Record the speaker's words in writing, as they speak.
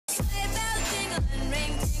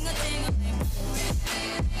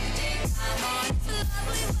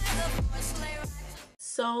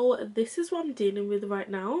So this is what I'm dealing with right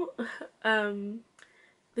now.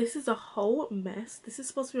 This is a whole mess. This is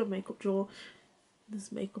supposed to be a makeup drawer.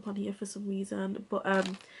 There's makeup on here for some reason, but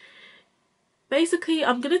basically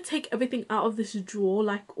I'm gonna take everything out of this drawer,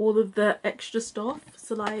 like all of the extra stuff,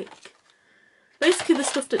 so like basically the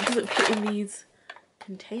stuff that doesn't fit in these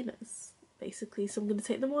containers basically. So I'm gonna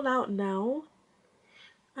take them all out now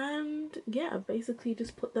and yeah, basically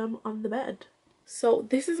just put them on the bed. So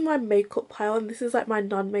this is my makeup pile and this is like my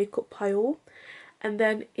non-makeup pile, and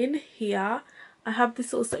then in here I have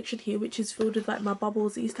this little section here which is filled with like my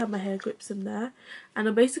bubbles. I used to have my hair grips in there, and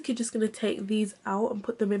I'm basically just going to take these out and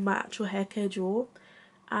put them in my actual hair care drawer.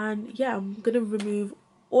 And yeah, I'm going to remove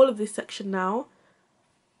all of this section now,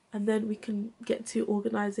 and then we can get to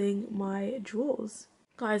organising my drawers.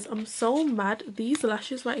 Guys, I'm so mad. These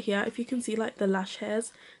lashes right here, if you can see like the lash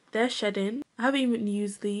hairs, they're shedding. I haven't even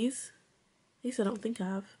used these. At least I don't think I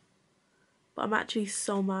have. But I'm actually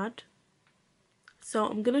so mad. So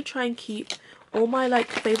I'm gonna try and keep all my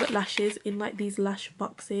like favorite lashes in like these lash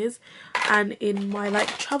boxes and in my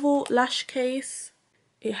like travel lash case.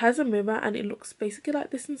 It has a mirror and it looks basically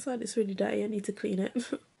like this inside. It's really dirty. I need to clean it.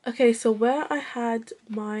 Okay, so where I had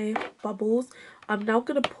my bubbles, I'm now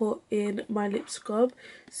gonna put in my lip scrub.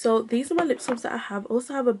 So these are my lip scrubs that I have. I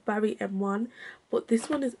also have a Barry M1, but this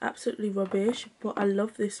one is absolutely rubbish, but I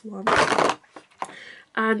love this one.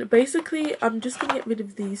 And basically I'm just gonna get rid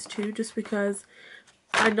of these two just because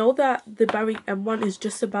I know that the Barry M1 is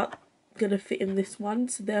just about gonna fit in this one,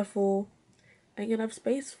 so therefore I ain't gonna have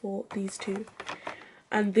space for these two.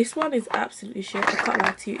 And this one is absolutely shit, I can't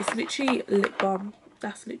lie to you. It's literally lip balm.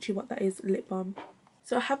 That's literally what that is, lip balm.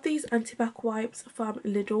 So I have these anti-bac wipes from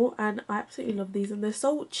Lidl and I absolutely love these, and they're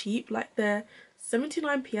so cheap, like they're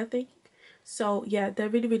 79p I think. So yeah, they're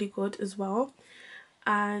really really good as well.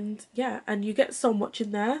 And yeah, and you get so much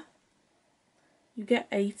in there. You get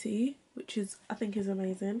 80, which is I think is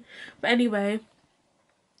amazing. But anyway,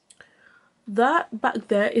 that back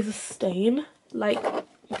there is a stain. Like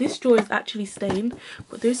this drawer is actually stained,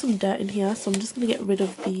 but there's some dirt in here, so I'm just gonna get rid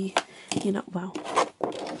of the, you know, wow,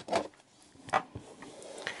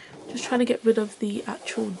 just trying to get rid of the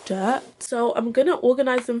actual dirt. So I'm gonna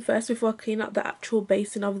organize them first before I clean up the actual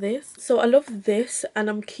basin of this. So I love this and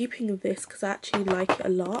I'm keeping this because I actually like it a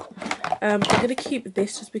lot. I'm gonna keep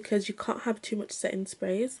this just because you can't have too much setting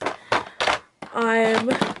sprays. I'm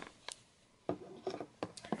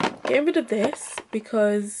getting rid of this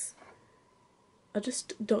because I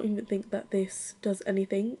just don't even think that this does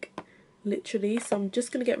anything, literally. So I'm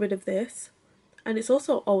just gonna get rid of this. And it's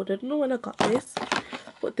also old. I don't know when I got this,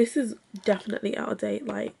 but this is definitely out of date.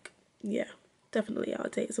 Like, yeah, definitely out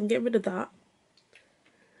of date. So I'm getting rid of that.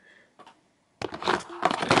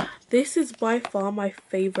 This is by far my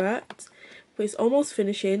favourite, but it's almost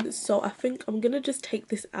finishing, so I think I'm gonna just take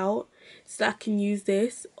this out so that I can use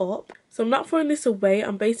this up. So I'm not throwing this away,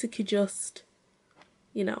 I'm basically just,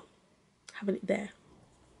 you know, having it there.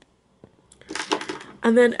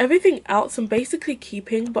 And then everything else I'm basically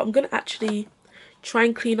keeping, but I'm gonna actually try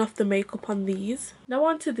and clean off the makeup on these. Now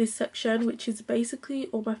on to this section, which is basically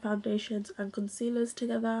all my foundations and concealers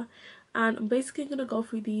together, and I'm basically gonna go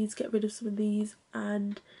through these, get rid of some of these,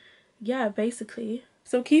 and yeah, basically.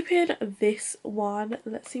 So keeping this one,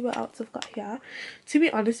 let's see what else I've got here. To be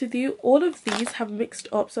honest with you, all of these have mixed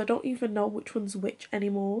up, so I don't even know which one's which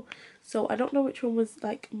anymore. So I don't know which one was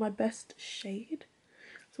like my best shade.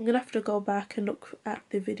 So I'm gonna have to go back and look at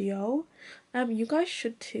the video. You guys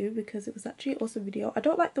should too, because it was actually an awesome video. I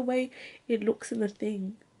don't like the way it looks in the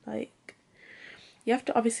thing. Like, you have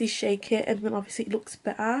to obviously shake it and then obviously it looks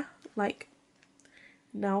better. Like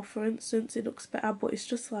now for instance it looks better, but it's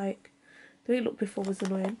just like the way it looked before was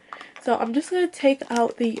annoying. So I'm just going to take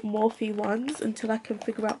out the Morphe ones until I can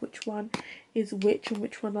figure out which one is which and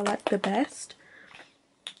which one I like the best.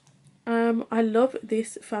 I love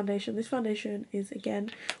this foundation. This foundation is again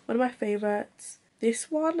one of my favourites. This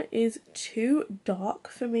one is too dark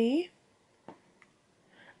for me.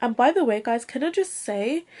 And by the way guys, can I just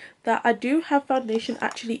say that I do have foundation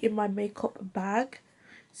actually in my makeup bag.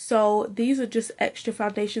 So these are just extra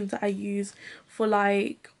foundations that I use for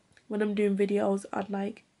like when I'm doing videos on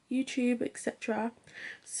like YouTube, etc.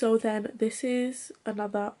 So then this is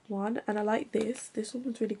another one and I like this. This one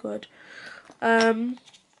was really good.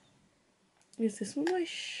 Is this one my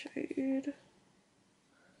shade?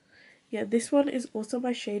 Yeah, this one is also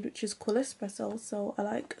my shade, which is Colour Espresso, so I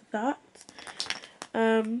like that.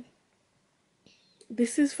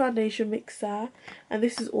 This is foundation mixer, and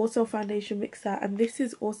this is also foundation mixer, and this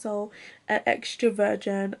is also an extra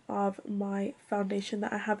version of my foundation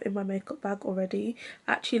that I have in my makeup bag already.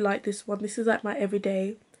 I actually like this one. This is like my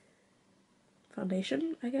everyday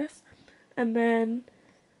foundation, I guess. And then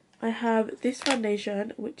I have this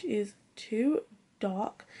foundation, which is too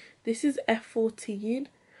dark. This is F14,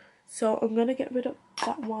 so I'm gonna get rid of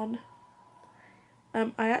that one.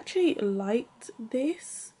 I actually liked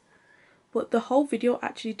this, but the whole video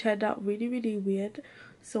actually turned out really weird,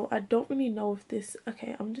 so I don't really know if this,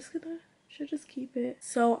 okay, should just keep it.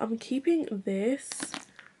 So I'm keeping this,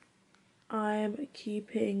 I'm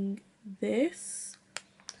keeping this.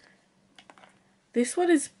 This one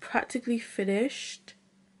is practically finished,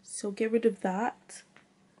 so get rid of that.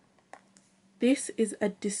 This is a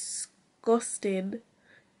disgusting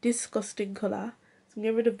colour, so I'm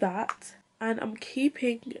getting rid of that. And I'm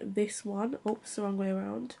keeping this one. Oops, the wrong way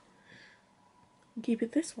around. I'm keeping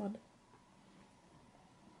this one.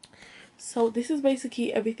 So this is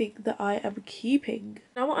basically everything that I am keeping.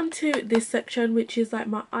 Now on to this section, which is like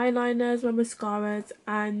my eyeliners, my mascaras,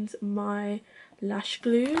 and my lash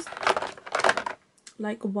glues.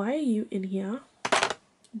 Like, why are you in here?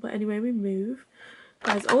 But anyway, we move.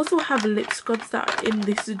 Guys, I also have lip scrubs that are in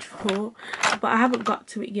this drawer, but I haven't got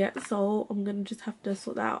to it yet, so I'm gonna just have to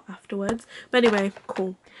sort that out afterwards. But anyway,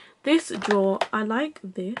 cool. This drawer, I like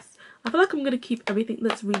this. I feel like I'm gonna keep everything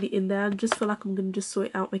that's really in there. I just feel like I'm gonna just sort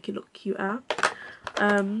it out, make it look cuter.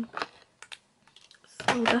 So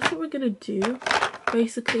that's what we're gonna do,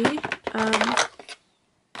 basically.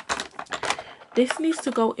 This needs to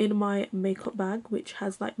go in my makeup bag, which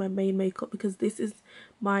has like my main makeup, because this is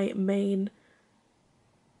my main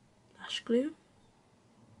lash glue.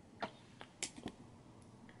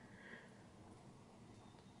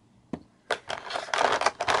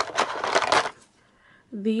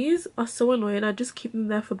 These are so annoying. I just keep them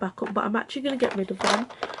there for backup, but I'm actually going to get rid of them.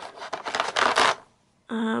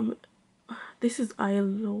 This is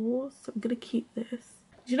eyeliner, so I'm going to keep this.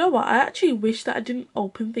 You know what? I actually wish that I didn't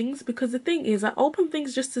open things, because the thing is, I open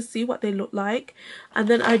things just to see what they look like, and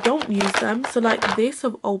then I don't use them. So like this,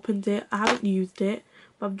 I've opened it. I haven't used it,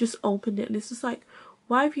 but I've just opened it, and it's just like,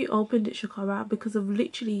 why have you opened it, Shakara? Because I've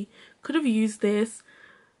literally could have used this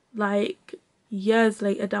like years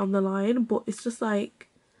later down the line, but it's just like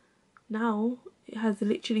now it has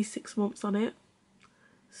literally 6 months on it.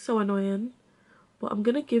 So annoying. But I'm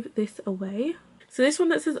gonna give this away. So this one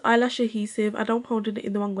that says eyelash adhesive, I don't hold it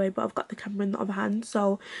in the wrong way, but I've got the camera in the other hand,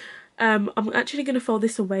 so I'm actually gonna throw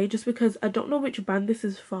this away just because I don't know which brand this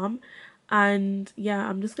is from, and yeah,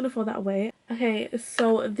 I'm just gonna throw that away. Okay,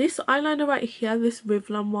 so this eyeliner right here, this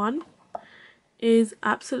Revlon one, is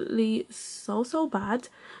absolutely so bad.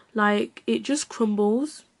 Like, it just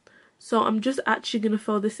crumbles, so I'm just actually gonna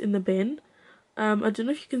throw this in the bin. I don't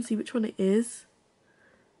know if you can see which one it is,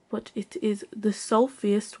 but it is the So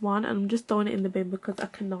Fierce one, and I'm just throwing it in the bin because I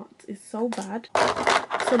cannot. It's so bad.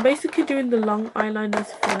 So I'm basically doing the long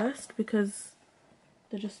eyeliners first because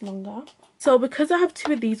they're just longer. So because I have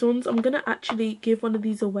two of these ones, I'm gonna actually give one of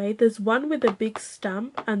these away. There's one with a big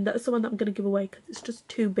stamp, and that's the one that I'm gonna give away because it's just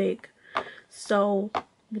too big. So I'm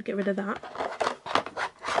gonna get rid of that.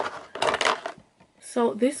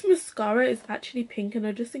 So this mascara is actually pink, and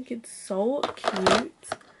I just think it's so cute.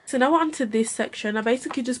 So now on to this section. I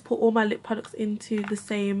basically just put all my lip products into the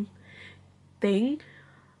same thing.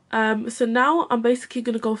 So now I'm basically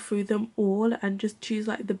going to go through them all and just choose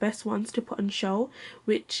like the best ones to put on show,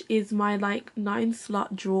 which is my like 9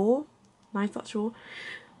 slot drawer.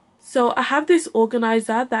 So I have this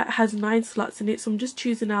organizer that has 9 slots in it, so I'm just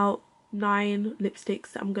choosing out 9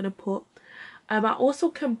 lipsticks that I'm going to put. I also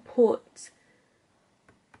can put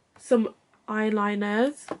some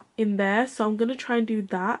eyeliners in there, so I'm gonna try and do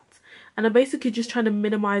that, and I'm basically just trying to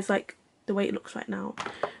minimize like the way it looks right now.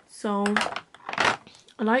 So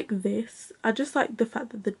I like this. I just like the fact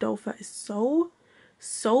that the doe foot is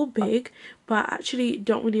so big, but I actually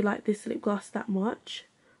don't really like this lip gloss that much.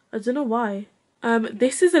 I don't know why.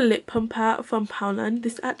 This is a lip pumper from Poundland.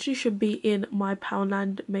 This actually should be in my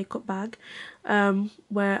Poundland makeup bag,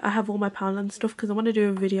 where I have all my Poundland stuff, because I want to do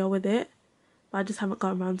a video with it, but I just haven't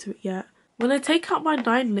gotten around to it yet. When I take out my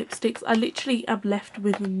 9 lipsticks, I literally am left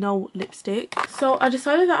with no lipstick. So I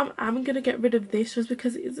decided that I'm going to get rid of this just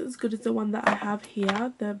because it isn't as good as the one that I have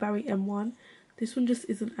here, the Barry M one. This one just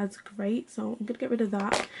isn't as great, so I'm going to get rid of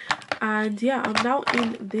that. And yeah, I'm now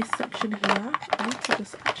in this section here. I need to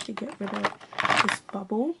just actually get rid of this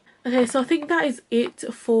bubble. Okay, so I think that is it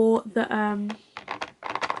for the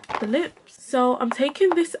lips. So I'm taking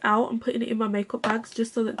this out and putting it in my makeup bags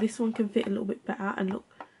just so that this one can fit a little bit better and look,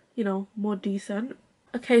 you know, more decent.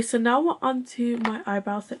 Okay, so now we're on to my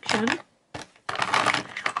eyebrow section.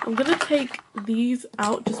 I'm gonna take these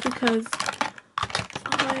out just because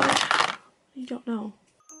I don't know.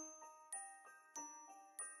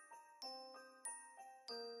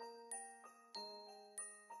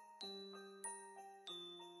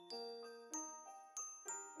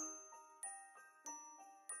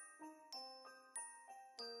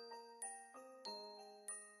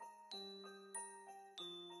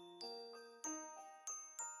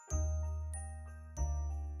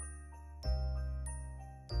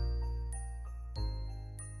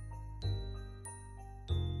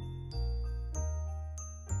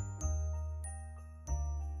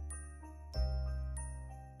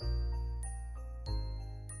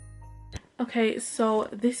 Okay, so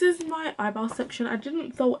this is my eyebrow section. I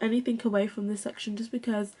didn't throw anything away from this section just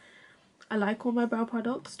because I like all my brow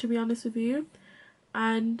products, to be honest with you.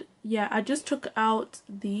 And yeah, I just took out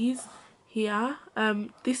these here.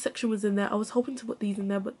 This section was in there. I was hoping to put these in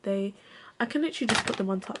there, but I can literally just put them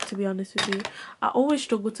on top, to be honest with you. I always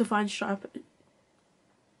struggle to find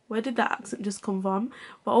where did that accent just come from?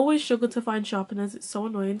 But I always struggle to find sharpeners. It's so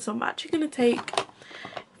annoying. So I'm actually going to take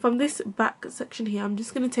from this back section here, I'm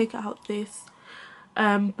just going to take out this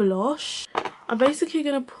blush. I'm basically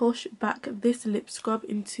going to push back this lip scrub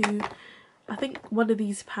into, I think, one of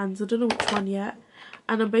these pans. I don't know which one yet.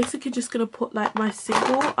 And I'm basically just going to put like my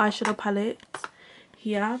single eyeshadow palette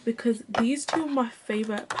here, because these two are my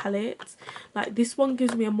favourite palettes. Like this one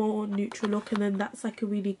gives me a more neutral look, and then that's like a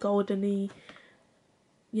really goldeny,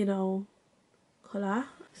 you know, colour.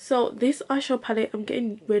 So this eyeshadow palette I'm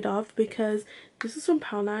getting rid of because this is from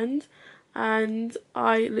Poundland, and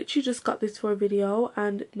I literally just got this for a video,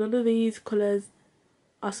 and none of these colours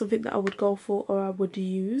are something that I would go for or I would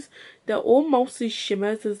use. They're all mostly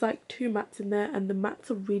shimmers. There's like 2 mattes in there, and the mattes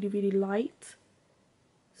are really light,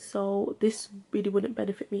 so this really wouldn't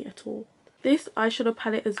benefit me at all. This eyeshadow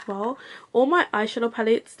palette as well, all my eyeshadow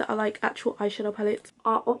palettes that are like actual eyeshadow palettes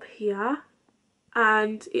are up here,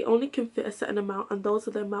 and it only can fit a certain amount, and those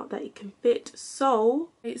are the amount that it can fit. So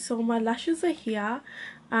my lashes are here,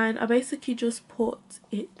 and I basically just put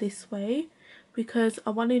it this way because I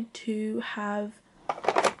wanted to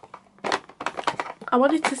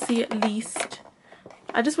see at least,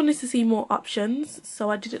 I just wanted to see more options,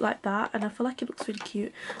 so I did it like that, and I feel like it looks really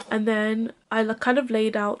cute. And then I kind of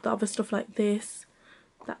laid out the other stuff like this.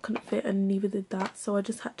 That couldn't fit, and neither did that, so I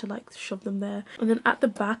just had to like shove them there. And then at the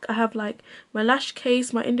back I have like my lash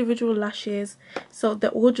case, my individual lashes, so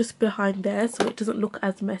they're all just behind there so it doesn't look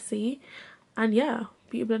as messy. And yeah,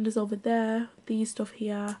 beauty blenders over there, these stuff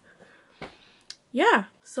here. Yeah,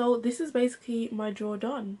 so this is basically my drawer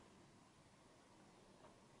done.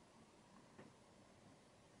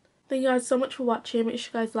 Thank you guys so much for watching. Make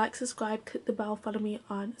sure you guys like, subscribe, click the bell, follow me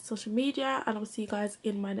on social media, and I'll see you guys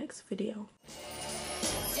in my next video.